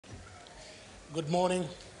Good morning.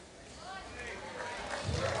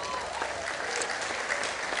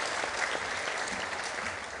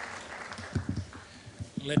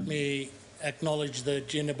 Let me acknowledge the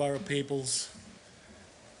Jinabara peoples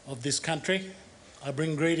of this country. I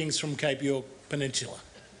bring greetings from Cape York Peninsula.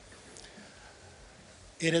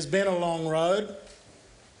 It has been a long road,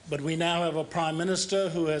 but we now have a Prime Minister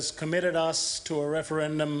who has committed us to a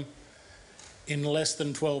referendum in less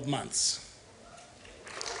than 12 months.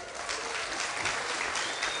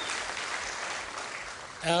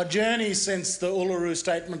 Our journey since the Uluru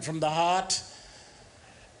Statement from the Heart,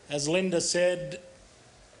 as Linda said,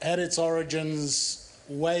 had its origins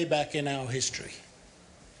way back in our history,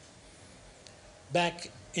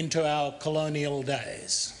 back into our colonial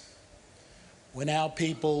days, when our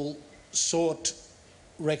people sought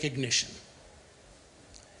recognition.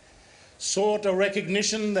 Sought a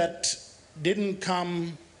recognition that didn't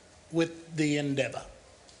come with the endeavour.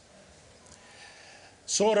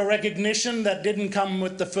 Sought a recognition that didn't come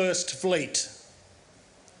with the First Fleet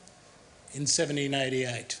in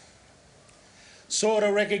 1788. Sought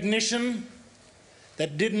a recognition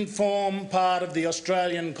that didn't form part of the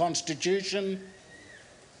Australian Constitution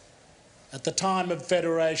at the time of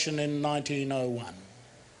Federation in 1901.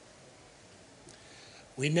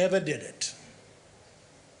 We never did it.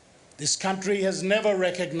 This country has never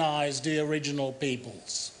recognised the original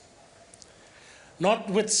peoples.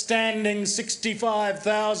 Notwithstanding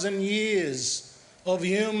 65,000 years of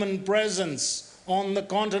human presence on the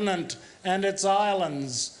continent and its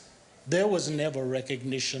islands, there was never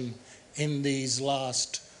recognition in these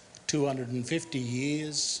last 250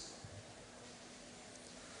 years.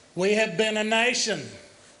 We have been a nation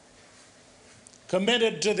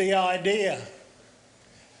committed to the idea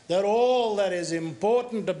that all that is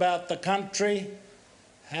important about the country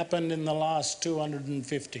happened in the last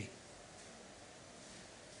 250.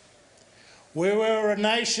 We were a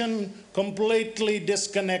nation completely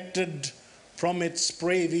disconnected from its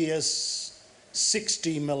previous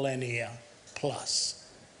 60 millennia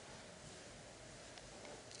plus.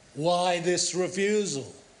 Why this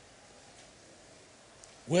refusal?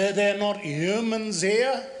 Were there not humans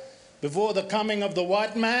here before the coming of the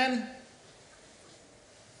white man?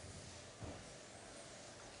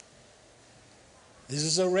 This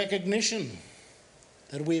is a recognition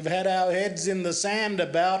that we've had our heads in the sand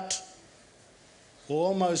about for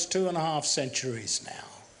almost 2.5 centuries now.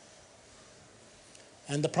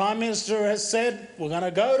 And the Prime Minister has said, we're going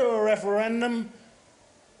to go to a referendum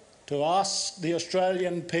to ask the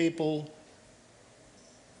Australian people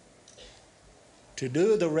to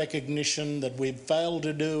do the recognition that we've failed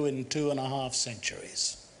to do in 2.5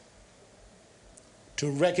 centuries. To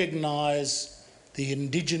recognise the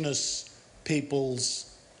Indigenous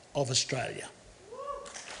peoples of Australia.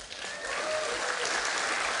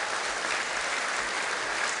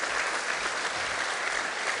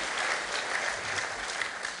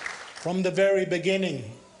 From the very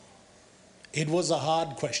beginning, it was a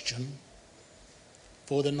hard question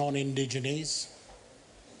for the non-Indigenes.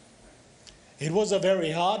 It was a very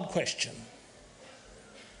hard question.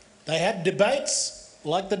 They had debates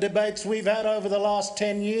like the debates we've had over the last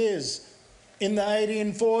 10 years in the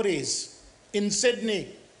 1840s in Sydney.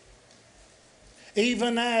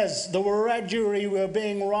 Even as the Wiradjuri were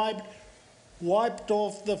being wiped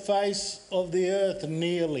off the face of the earth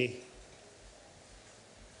nearly.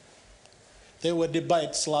 There were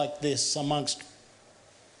debates like this amongst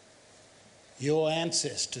your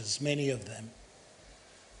ancestors, many of them.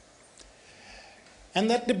 And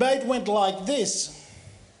that debate went like this.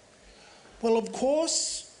 Well, of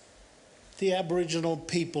course, the Aboriginal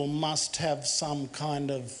people must have some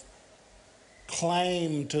kind of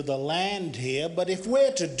claim to the land here, but if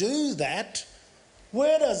we're to do that,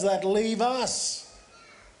 where does that leave us?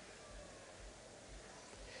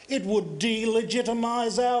 It would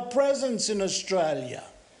delegitimise our presence in Australia.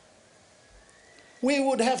 We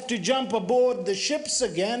would have to jump aboard the ships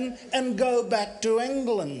again and go back to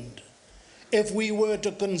England if we were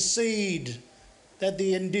to concede that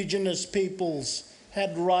the Indigenous peoples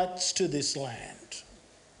had rights to this land.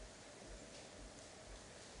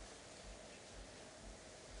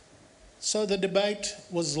 So the debate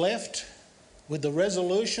was left with the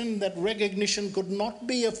resolution that recognition could not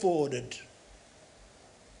be afforded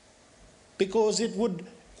because it would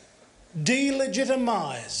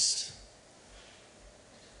delegitimise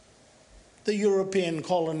the European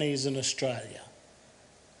colonies in Australia.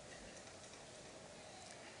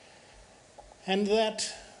 And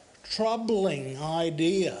that troubling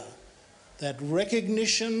idea that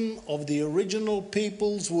recognition of the original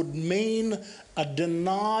peoples would mean a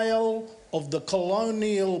denial of the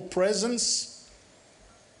colonial presence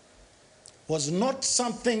was not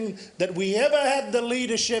something that we ever had the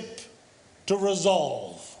leadership to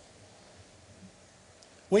resolve.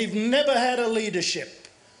 We've never had a leadership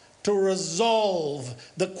to resolve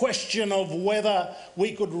the question of whether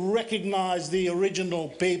we could recognise the original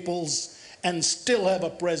peoples and still have a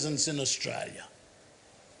presence in Australia.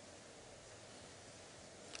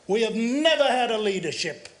 We have never had a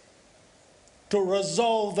leadership to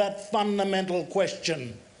resolve that fundamental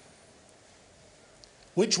question,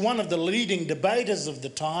 which one of the leading debaters of the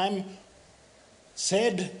time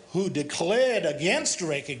said, who declared against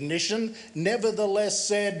recognition, nevertheless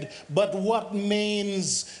said, "But what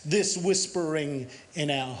means this whispering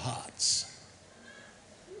in our hearts?"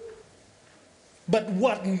 But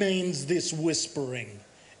what means this whispering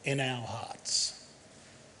in our hearts?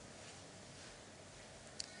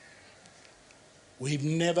 We've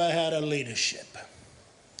never had a leadership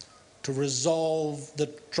to resolve the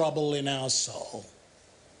trouble in our soul,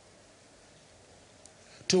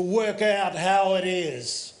 to work out how it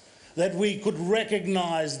is that we could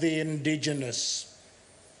recognise the Indigenous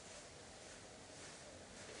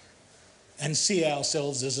and see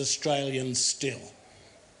ourselves as Australians still.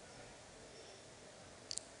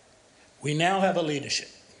 We now have a leadership.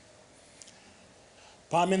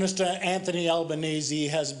 Prime Minister Anthony Albanese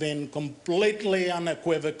has been completely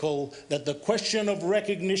unequivocal that the question of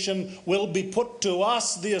recognition will be put to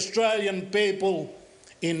us, the Australian people,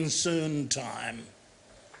 in soon time.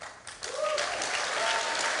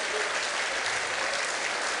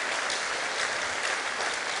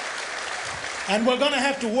 And we're going to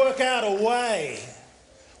have to work out a way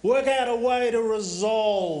to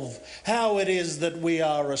resolve how it is that we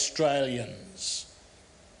are Australians,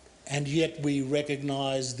 and yet we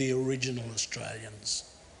recognise the original Australians.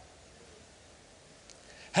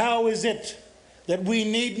 How is it that we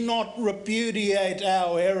need not repudiate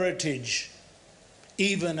our heritage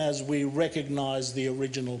even as we recognise the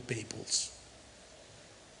original peoples?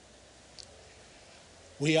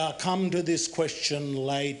 We are come to this question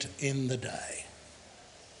late in the day.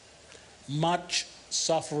 Much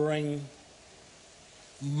suffering,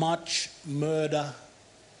 much murder,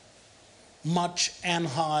 much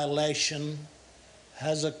annihilation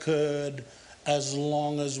has occurred as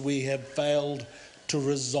long as we have failed to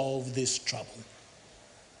resolve this trouble.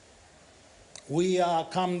 We are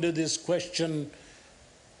come to this question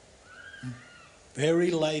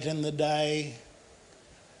very late in the day,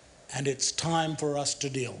 and it's time for us to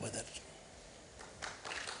deal with it.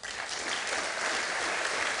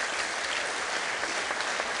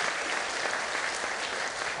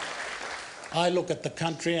 I look at the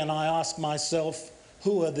country and I ask myself,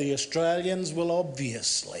 who are the Australians? Well,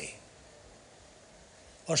 obviously,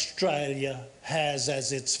 Australia has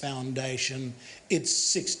as its foundation its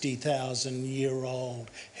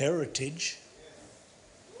 60,000-year-old heritage.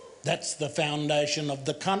 That's the foundation of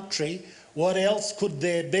the country. What else could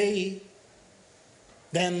there be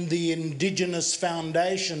than the Indigenous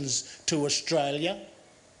foundations to Australia?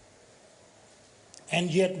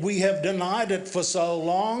 And yet we have denied it for so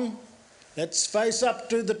long. Let's face up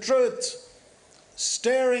to the truth,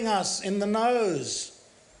 staring us in the nose.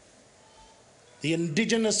 The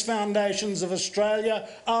Indigenous foundations of Australia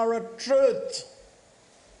are a truth.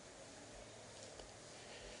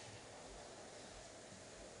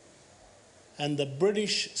 And the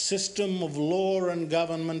British system of law and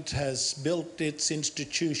government has built its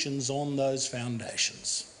institutions on those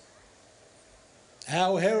foundations.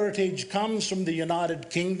 Our heritage comes from the United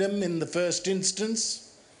Kingdom in the first instance.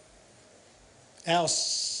 Our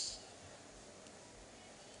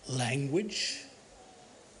language,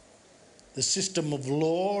 the system of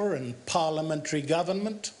law and parliamentary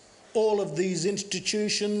government, all of these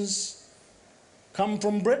institutions come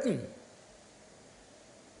from Britain.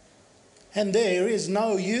 And there is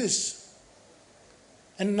no use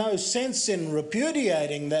and no sense in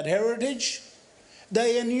repudiating that heritage.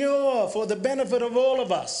 They inure for the benefit of all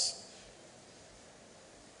of us.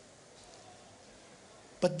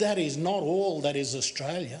 But that is not all that is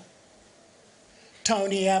Australia.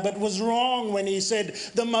 Tony Abbott was wrong when he said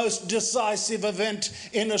the most decisive event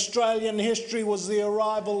in Australian history was the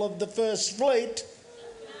arrival of the First Fleet.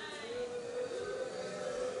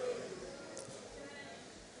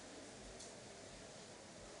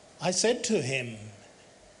 I said to him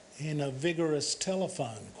in a vigorous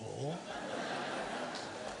telephone call,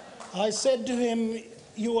 I said to him,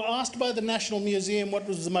 you were asked by the National Museum what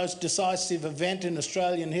was the most decisive event in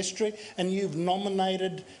Australian history, and you've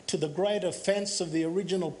nominated to the great offence of the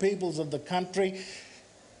original peoples of the country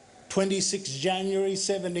 26 January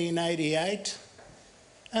 1788.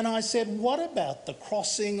 And I said, what about the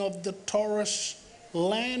crossing of the Torres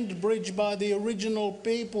land bridge by the original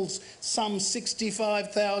peoples some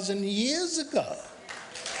 65,000 years ago.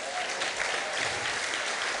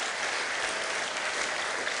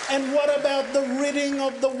 And what about the ridding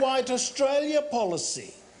of the White Australia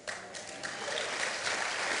policy?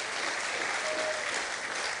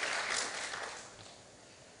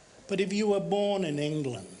 But if you were born in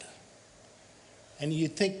England and you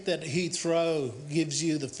think that Heathrow gives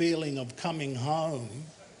you the feeling of coming home,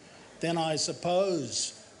 then I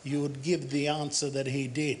suppose you would give the answer that he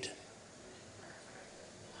did.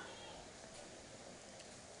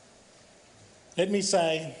 Let me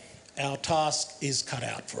say, our task is cut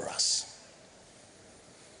out for us.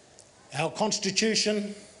 Our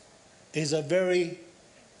constitution is a very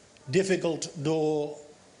difficult door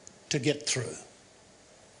to get through.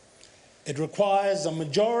 It requires a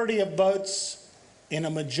majority of votes in a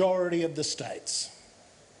majority of the states.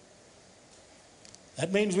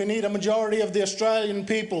 That means we need a majority of the Australian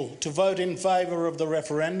people to vote in favour of the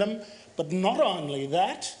referendum, but not only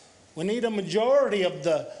that, we need a majority of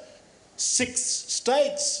the 6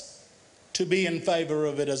 states to be in favour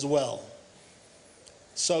of it as well.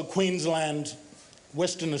 So Queensland,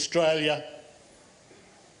 Western Australia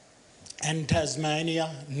and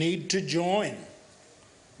Tasmania need to join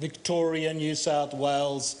Victoria, New South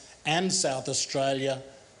Wales and South Australia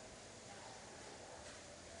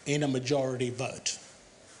in a majority vote.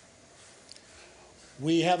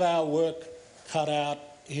 We have our work cut out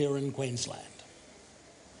here in Queensland.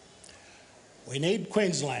 We need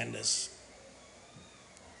Queenslanders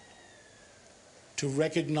to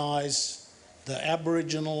recognise the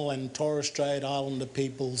Aboriginal and Torres Strait Islander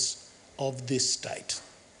peoples of this state.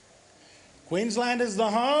 Queensland is the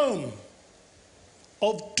home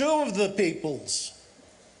of 2 of the peoples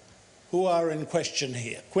who are in question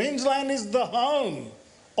here. Queensland is the home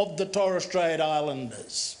of the Torres Strait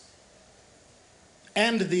Islanders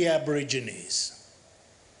and the Aborigines.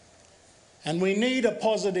 And we need a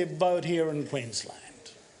positive vote here in Queensland.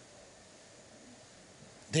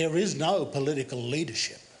 There is no political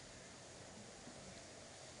leadership,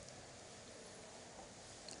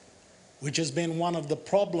 which has been one of the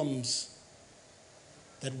problems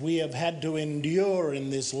that we have had to endure in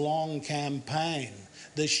this long campaign,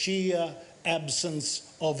 the sheer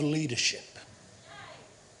absence of leadership.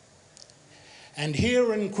 And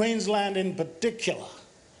here in Queensland in particular,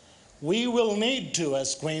 we will need to,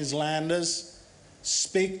 as Queenslanders,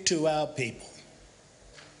 speak to our people.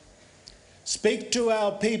 Speak to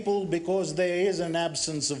our people because there is an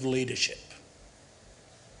absence of leadership.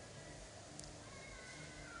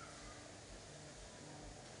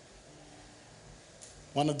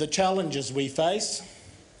 One of the challenges we face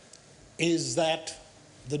is that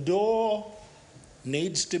the door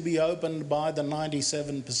needs to be opened by the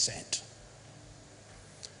 97%.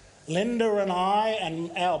 Linda and I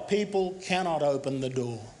and our people cannot open the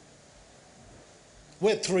door.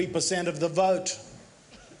 We're 3% of the vote.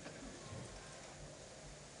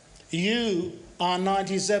 You are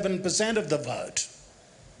 97% of the vote.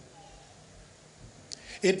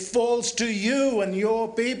 It falls to you and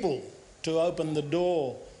your people to open the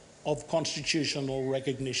door of constitutional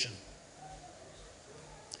recognition.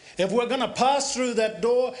 If we're going to pass through that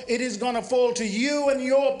door, it is going to fall to you and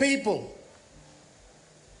your people.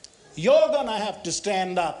 You're going to have to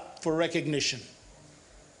stand up for recognition.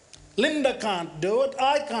 Linda can't do it,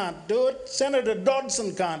 I can't do it, Senator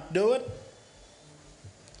Dodson can't do it.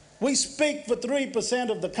 We speak for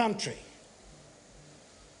 3% of the country.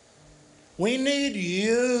 We need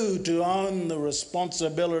you to own the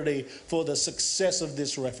responsibility for the success of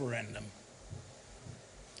this referendum.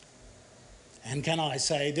 And can I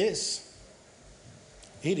say this?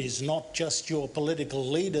 It is not just your political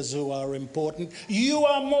leaders who are important. You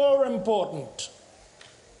are more important.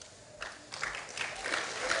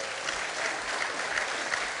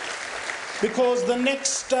 Because the next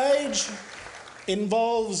stage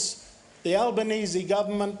involves the Albanese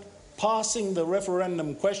government passing the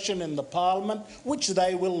referendum question in the Parliament, which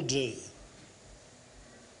they will do.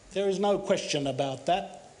 There is no question about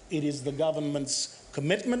that. It is the government's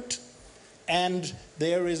commitment, and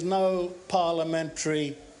there is no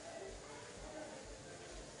parliamentary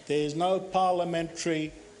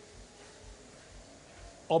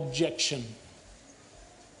objection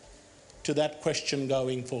to that question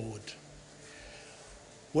going forward.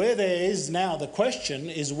 Where there is now the question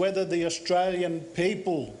is whether the Australian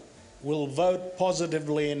people will vote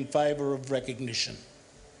positively in favour of recognition.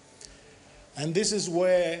 And this is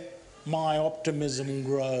where my optimism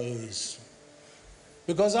grows.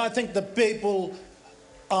 Because I think the people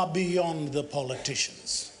are beyond the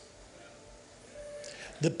politicians.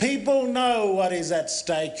 The people know what is at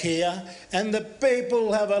stake here, and the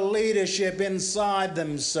people have a leadership inside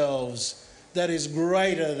themselves that is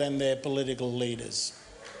greater than their political leaders.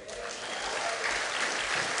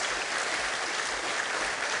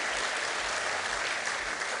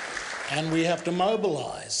 And we have to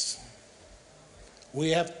mobilise.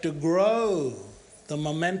 We have to grow the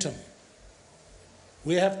momentum.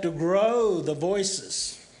 We have to grow the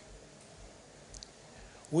voices.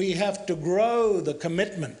 We have to grow the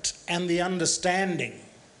commitment and the understanding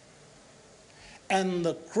and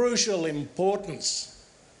the crucial importance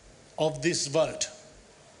of this vote.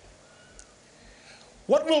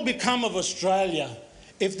 What will become of Australia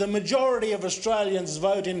if the majority of Australians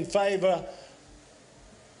vote in favour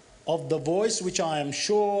of the voice, which I am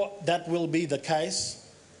sure that will be the case,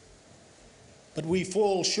 but we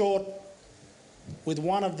fall short with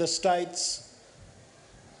one of the states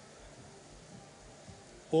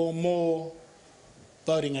or more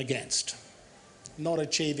voting against, not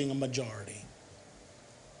achieving a majority?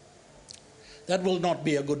 That will not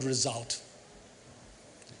be a good result.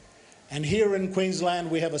 And here in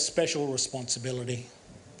Queensland we have a special responsibility.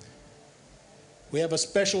 We have a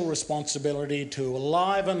special responsibility to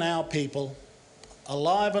enliven our people,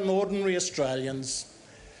 enliven ordinary Australians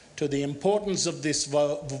to the importance of this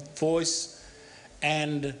voice,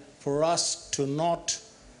 and for us to not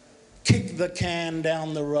kick the can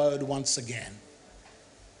down the road once again.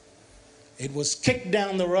 It was kicked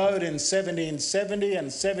down the road in 1770 and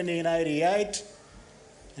 1788,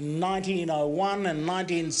 in 1901 and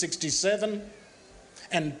 1967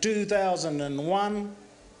 and 2001.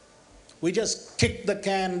 We just kick the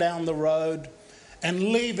can down the road and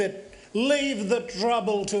leave the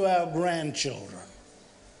trouble to our grandchildren.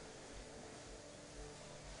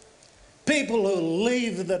 People who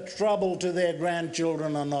leave the trouble to their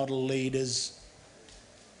grandchildren are not leaders,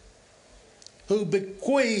 who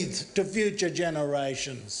bequeath to future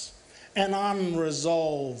generations an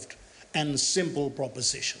unresolved and simple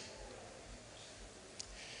proposition.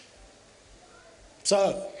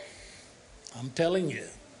 So, I'm telling you,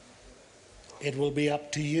 it will be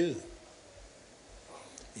up to you.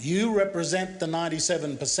 You represent the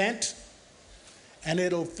 97%, and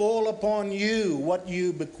it'll fall upon you what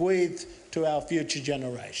you bequeath to our future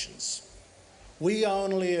generations. We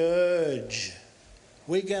can only urge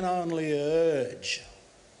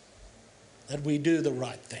that we do the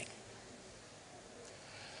right thing.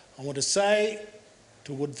 I want to say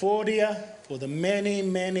to Woodfordia, for the many,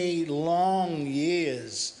 many long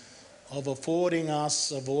years of affording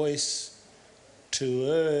us a voice to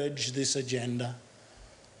urge this agenda,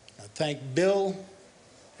 I thank Bill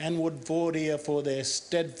and Woodfordia for their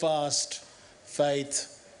steadfast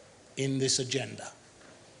faith in this agenda.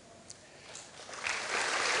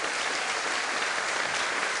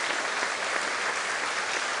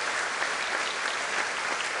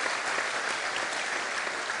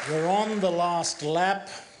 We're on the last lap.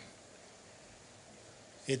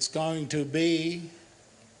 It's going to be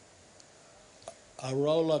a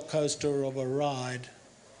roller coaster of a ride.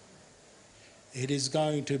 It is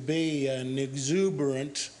going to be an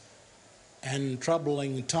exuberant and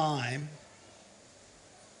troubling time.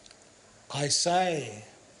 I say,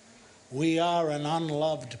 we are an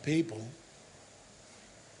unloved people.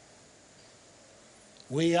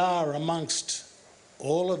 We are, amongst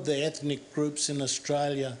all of the ethnic groups in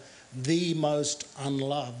Australia, the most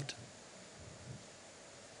unloved.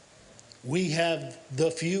 We have the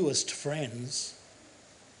fewest friends.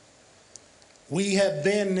 We have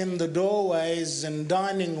been in the doorways and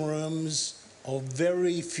dining rooms of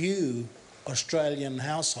very few Australian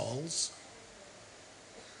households.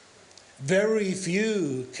 Very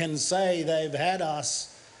few can say they've had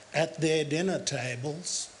us at their dinner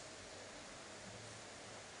tables.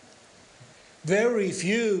 Very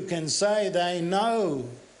few can say they know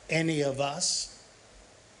any of us.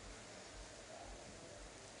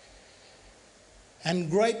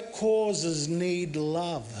 And great causes need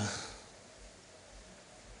love.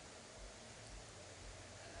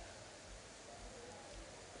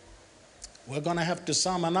 We're going to have to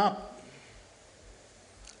summon up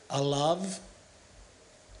a love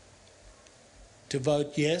to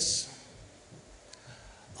vote yes.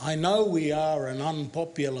 I know we are an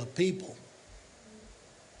unpopular people.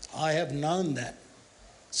 I have known that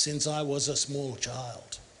since I was a small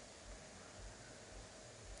child.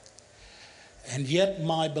 And yet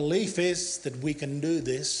my belief is that we can do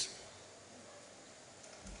this.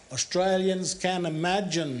 Australians can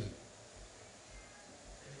imagine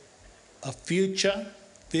a future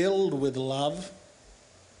filled with love,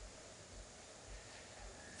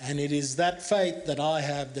 and it is that faith that I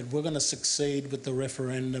have that we're going to succeed with the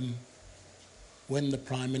referendum when the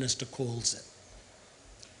Prime Minister calls it.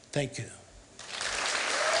 Thank you.